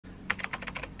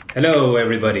Hello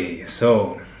everybody,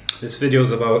 so this video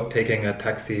is about taking a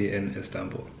taxi in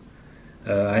Istanbul.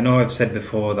 I know I've said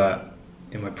before that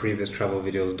in my previous travel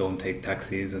videos don't take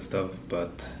taxis and stuff,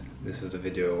 but this is a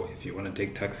video if you want to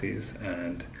take taxis.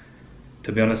 And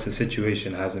to be honest, the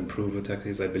situation has improved with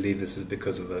taxis. I believe this is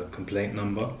because of a complaint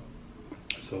number.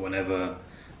 So whenever a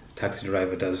taxi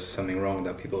driver does something wrong,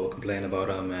 that people will complain about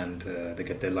them and they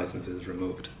get their licenses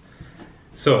removed.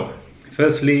 So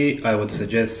firstly, I would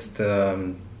suggest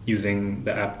using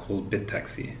the app called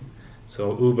Taxi.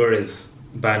 So Uber is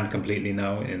banned completely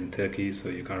now in Turkey, so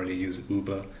you can't really use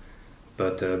Uber.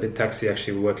 But Taxi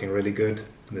actually working really good.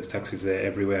 There's taxis there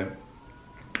everywhere.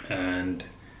 And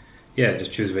yeah,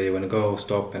 just choose where you want to go,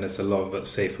 stop, and it's a lot of a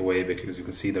safer way because you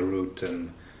can see the route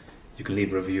and you can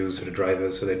leave reviews to the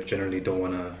drivers, so they generally don't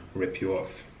want to rip you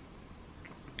off.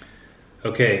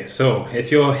 Okay, so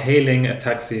if you're hailing a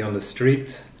taxi on the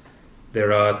street,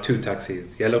 there are two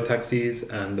taxis, yellow taxis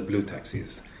and the blue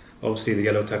taxis. Obviously the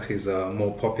yellow taxis are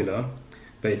more popular,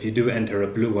 but if you do enter a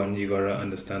blue one, you gotta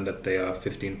understand that they are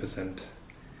 15%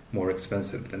 more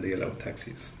expensive than the yellow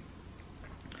taxis.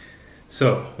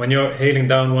 So when you're hailing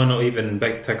down one or even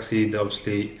back taxi,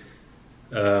 obviously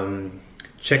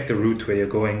check the route where you're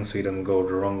going so you don't go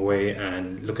the wrong way,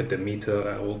 and look at the meter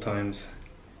at all times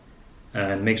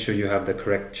and make sure you have the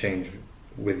correct change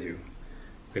with you.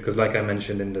 Because like I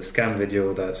mentioned in the scam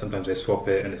video, that sometimes they swap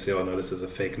it and they say, oh no, this is a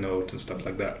fake note and stuff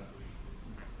like that.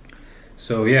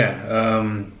 So yeah,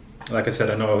 like I said,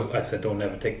 I know I said don't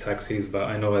ever take taxis, but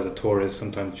I know as a tourist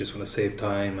sometimes you just want to save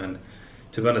time, and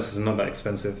to be honest it's not that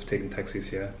expensive taking taxis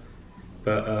here.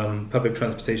 But public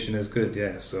transportation is good,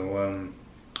 yeah, so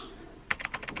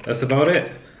that's about it.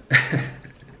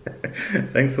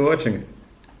 Thanks for watching.